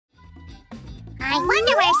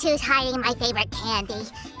wonder where Sue's hiding my favorite candy.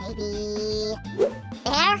 Maybe...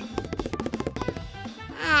 there?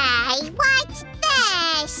 Hey, what's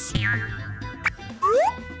this?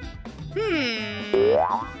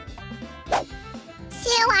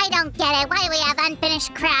 Sue, I don't get it. Why do we have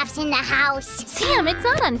unfinished crafts in the house? Sam, it's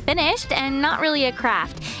not unfinished and not really a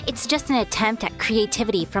craft. It's just an attempt at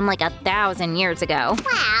creativity from like 1,000 years ago.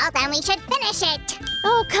 Well, then we should finish it.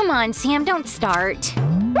 Oh, come on, Sam, don't start.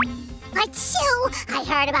 But Sue, I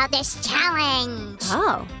heard about this challenge.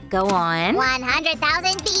 Oh, go on.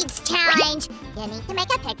 100,000 beads challenge. You need to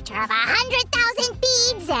make a picture of 100,000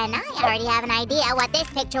 beads, and I already have an idea what this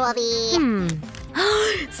picture will be.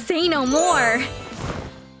 Say no more.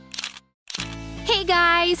 Hey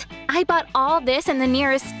guys, I bought all this in the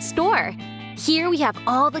nearest store. Here we have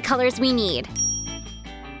all the colors we need.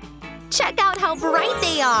 Check out how bright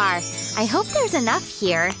they are! I hope there's enough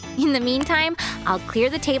here. In the meantime, I'll clear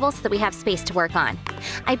the table so that we have space to work on.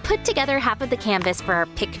 I put together half of the canvas for our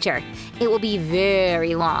picture. It will be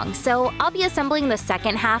very long, so I'll be assembling the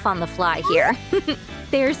second half on the fly here.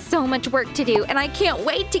 There's so much work to do, and I can't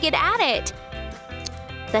wait to get at it!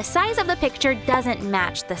 The size of the picture doesn't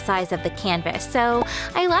match the size of the canvas, so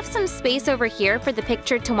I left some space over here for the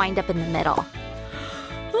picture to wind up in the middle.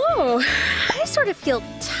 Oh, I sort of feel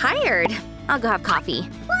tired. I'll go have coffee.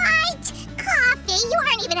 What? Coffee? You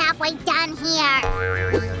aren't even halfway done here.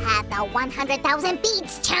 We have the 100,000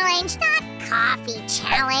 beads challenge, not coffee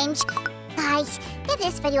challenge. Guys, give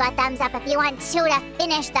this video a thumbs up if you want Sue to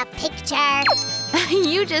finish the picture.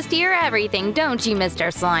 You just hear everything, don't you,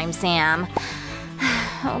 Mr. Slime Sam?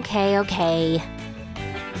 Okay.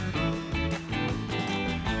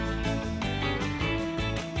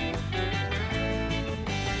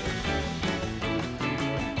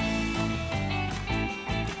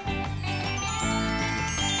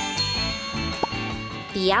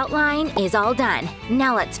 The outline is all done.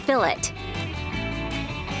 Now let's fill it.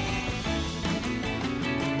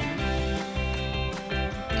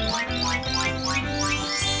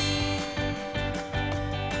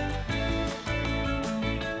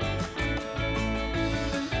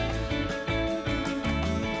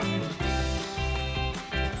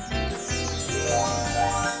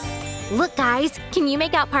 Look, guys, can you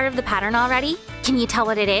make out part of the pattern already? Can you tell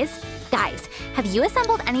what it is? Guys, have you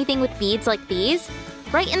assembled anything with beads like these?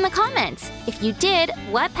 Write in the comments. If you did,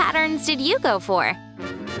 what patterns did you go for?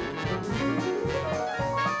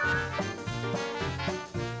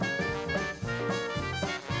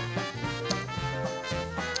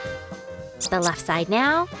 The left side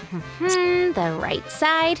now. The right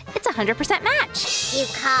side. It's 100% match. You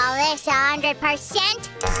call this 100%?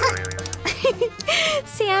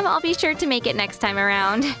 Sam, I'll be sure to make it next time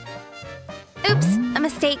around. Oops, a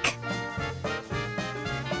mistake.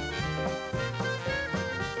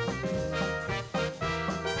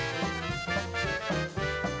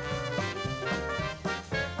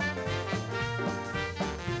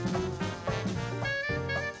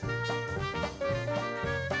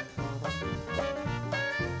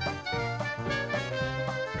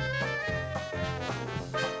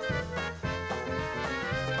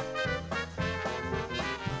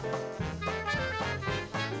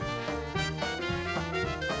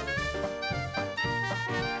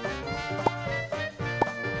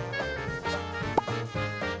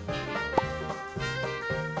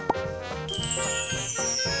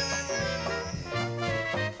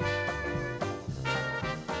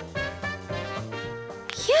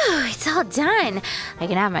 Phew, it's all done. I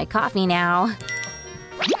can have my coffee now.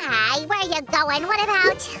 Hi, where you going? What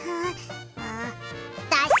about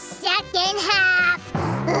the second half?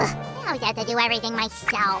 Ugh, I always have to do everything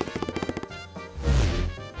myself.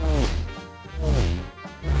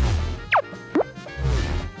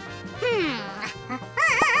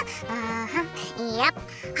 Yep.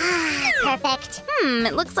 Perfect.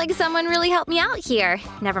 It looks like someone really helped me out here.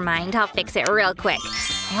 Never mind, I'll fix it real quick.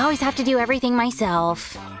 I always have to do everything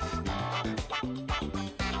myself.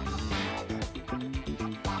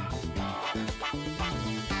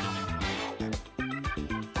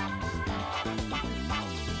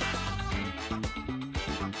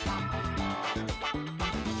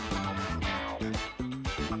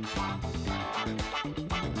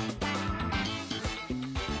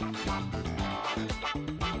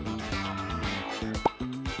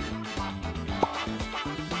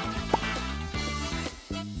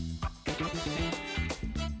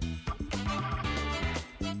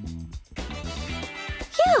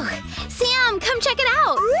 Sam, come check it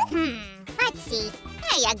out! Let's see.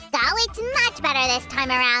 There you go. It's much better this time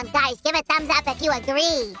around. Guys, give a thumbs up if you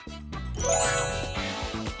agree.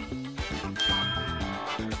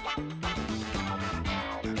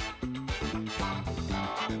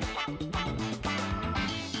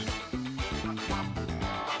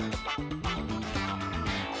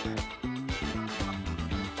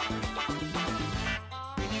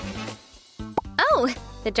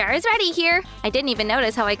 The jar is ready here. I didn't even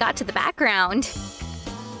notice how I got to the background.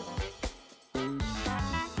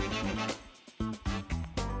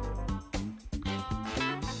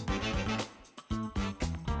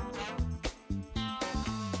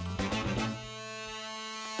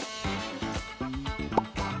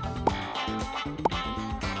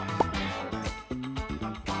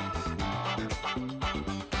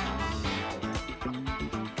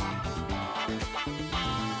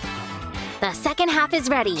 The second half is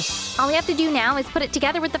ready. All we have to do now is put it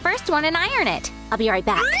together with the first one and iron it. I'll be right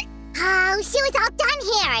back. Oh, she was all done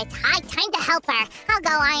here. It's high time to help her. I'll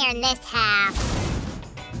go iron this half.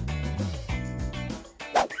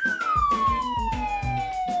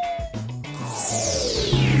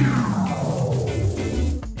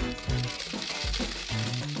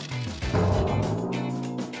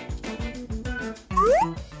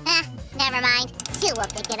 Never mind. Sue will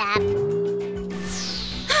pick it up.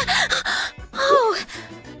 Oh,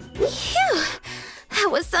 phew. That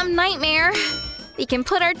was some nightmare. We can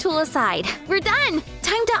put our tool aside. We're done.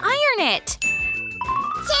 Time to iron it.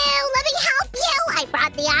 Sue, let me help you. I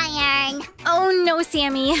brought the iron. Oh no,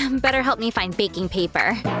 Sammy. Better help me find baking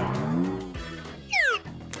paper.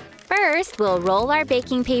 First, we'll roll our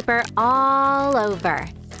baking paper all over.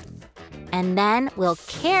 And then we'll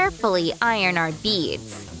carefully iron our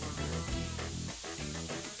beads.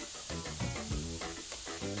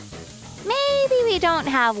 Maybe we don't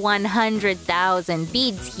have 100,000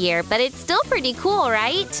 beads here, but it's still pretty cool,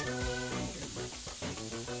 right?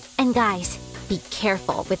 And guys, be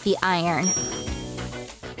careful with the iron.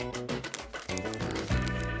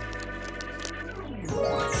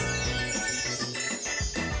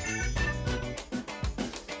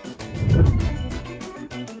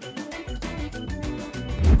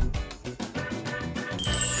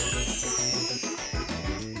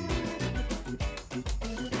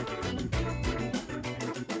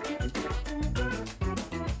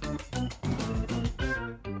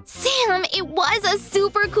 Sam, it was a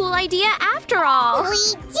super cool idea after all!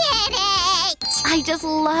 We did it! I just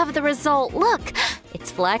love the result. Look,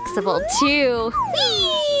 it's flexible too.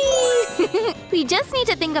 Whee! We just need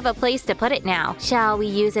to think of a place to put it now. Shall we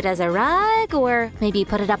use it as a rug or maybe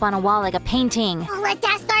put it up on a wall like a painting? Well, let's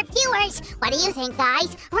ask our viewers. What do you think,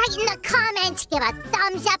 guys? Write in the comments. Give a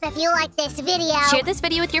thumbs up if you like this video. Share this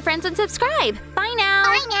video with your friends and subscribe. Bye now!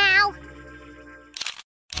 Bye now!